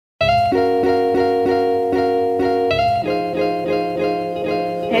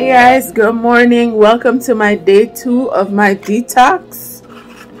Guys, good morning. Welcome to my day 2 of my detox.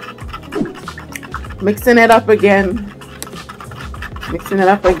 Mixing it up again.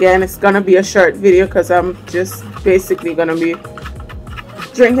 It's gonna be a short video because I'm just basically gonna be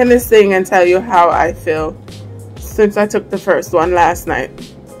drinking this thing and tell you how I feel since I took the first one last night.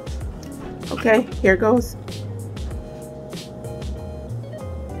 Okay, here goes.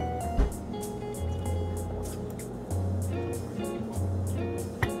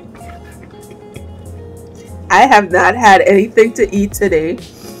 I have not had anything to eat today.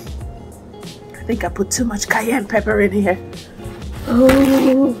 I think I put too much cayenne pepper in here.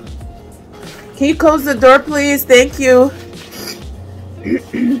 Oh. Can you close the door, please? Thank you.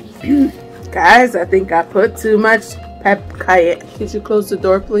 Guys, I think I put too much cayenne. Could you close the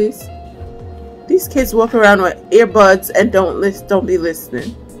door, please? These kids walk around with earbuds and don't be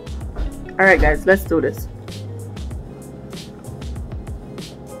listening. All right, guys, let's do this.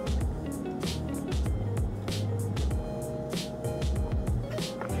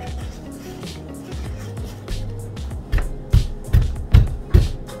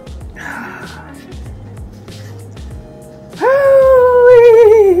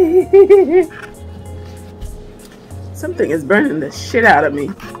 Something is burning the shit out of me.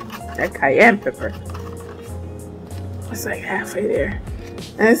 That cayenne pepper. It's like halfway there.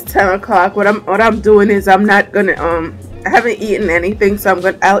 And it's 10 o'clock. What I'm doing is I'm not gonna I haven't eaten anything, so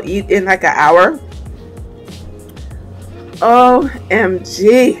I'll eat in like an hour.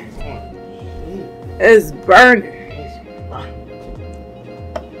 OMG. It's burning.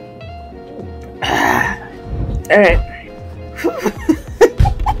 Alright.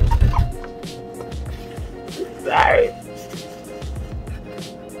 Sorry.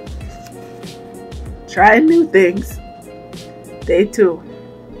 Trying new things. Day 2.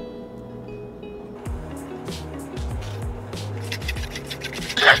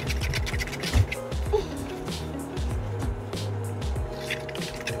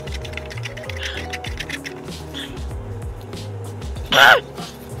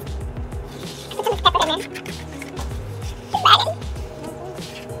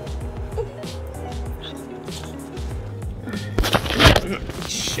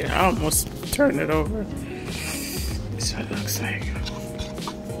 Shit, I almost turned it over. That's what it looks like.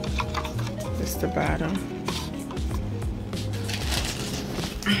 It's the bottom.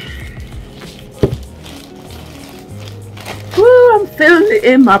 Woo, I'm feeling it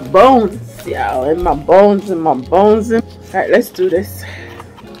in my bones, y'all. In my bones. Alright, let's do this.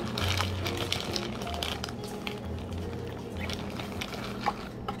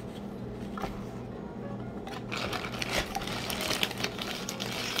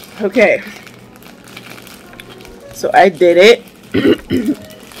 Okay, so I did it.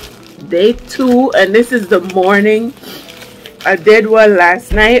 Day 2, and this is the morning. I did one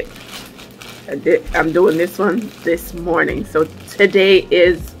last night. I'm doing this one this morning. So today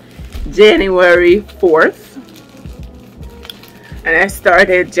is January 4th, and I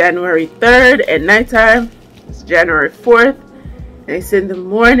started January 3rd at nighttime. It's January 4th, and it's in the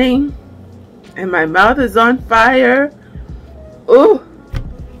morning, and my mouth is on fire. Ooh.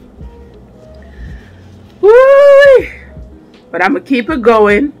 Woo! But I'm gonna keep it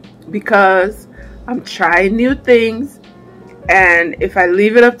going because I'm trying new things, and if I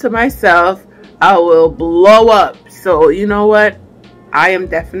leave it up to myself, I will blow up. So you know what, I am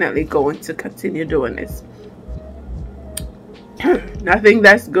definitely going to continue doing this. Nothing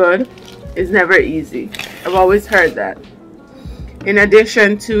that's good is never easy. I've always heard that. In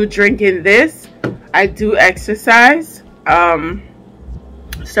addition to drinking this, I do exercise.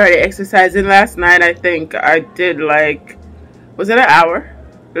 Started exercising last night. I think I did like, was it an hour?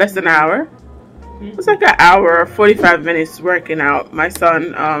 Less than an hour? It was like an hour or 45 minutes working out. My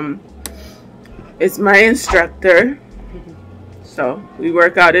son is my instructor, so we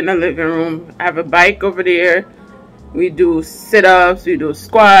work out in the living room. I have a bike over there. We do sit-ups, we do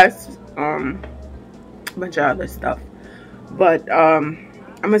squats, a bunch of other stuff. But I'm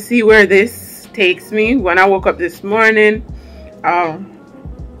gonna see where this takes me. When I woke up this morning,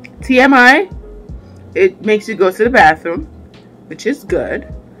 TMI, it makes you go to the bathroom, which is good.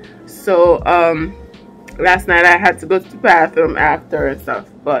 So last night I had to go to the bathroom after and stuff,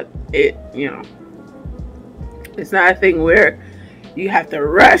 but it, you know, it's not a thing where you have to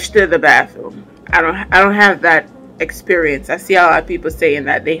rush to the bathroom. I don't have that experience. I see a lot of people saying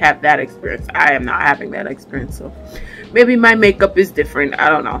that they have that experience. I am not having that experience, so maybe my makeup is different. I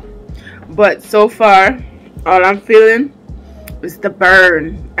don't know, but so far all I'm feeling is the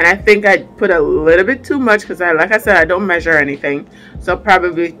burn, and I think I put a little bit too much because like I said, I don't measure anything, so I'll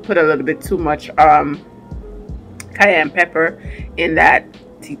probably put a little bit too much cayenne pepper in that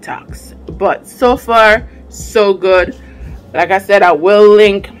detox. But so far so good. Like I said, I will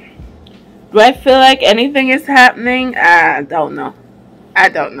link. Do I feel like anything is happening? I don't know. I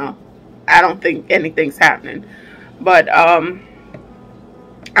don't think anything's happening. But I'm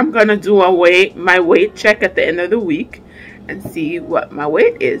gonna do my weight check at the end of the week and see what my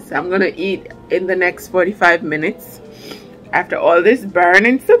weight is. I'm gonna eat in the next 45 minutes. After all this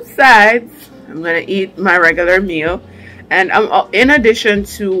burning subsides, I'm gonna eat my regular meal. And in addition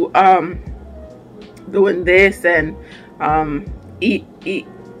to doing this and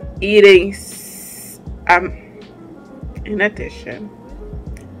eating, in addition,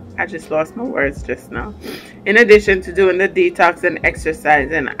 I just lost my words just now. In addition to doing the detox and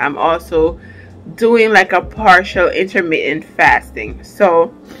exercise, and I'm also doing like a partial intermittent fasting.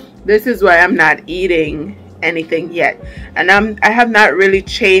 So this is why I'm not eating anything yet, and I have not really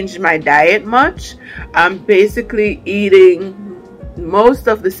changed my diet much. I'm basically eating most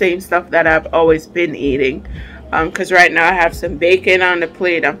of the same stuff that I've always been eating, because right now I have some bacon on the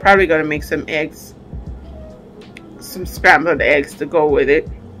plate. I'm probably gonna make some eggs, some scrambled eggs to go with it,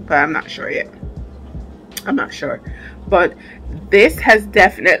 but I'm not sure yet. I'm not sure. But this has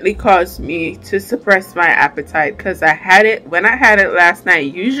definitely caused me to suppress my appetite, because I had it when I had it last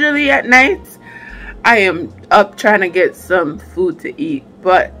night. Usually at nights I am up trying to get some food to eat,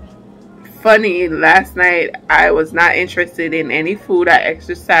 but funny, last night I was not interested in any food. I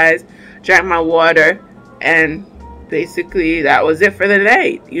exercised, drank my water, and basically that was it for the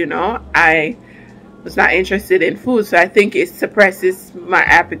night. You know, I was not interested in food, so I think it suppresses my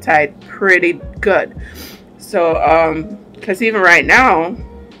appetite pretty good. So because even right now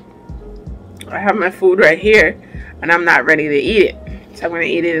I have my food right here and I'm not ready to eat it, so I'm going to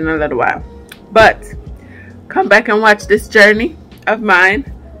eat it in a little while. But come back and watch this journey of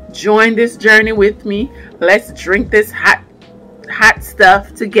mine. Join this journey with me. Let's drink this hot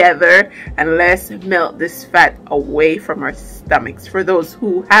stuff together, and let's melt this fat away from our stomachs, for those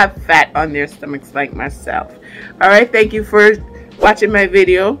who have fat on their stomachs like myself. All right, thank you for watching my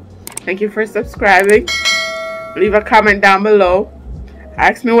video. Thank you for subscribing. Leave a comment down below.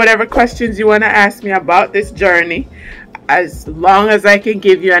 Ask me whatever questions you want to ask me about this journey. As long as I can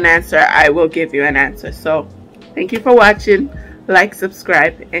give you an answer, I will give you an answer. So thank you for watching. Like,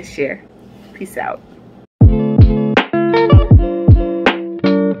 subscribe, and share. Peace out.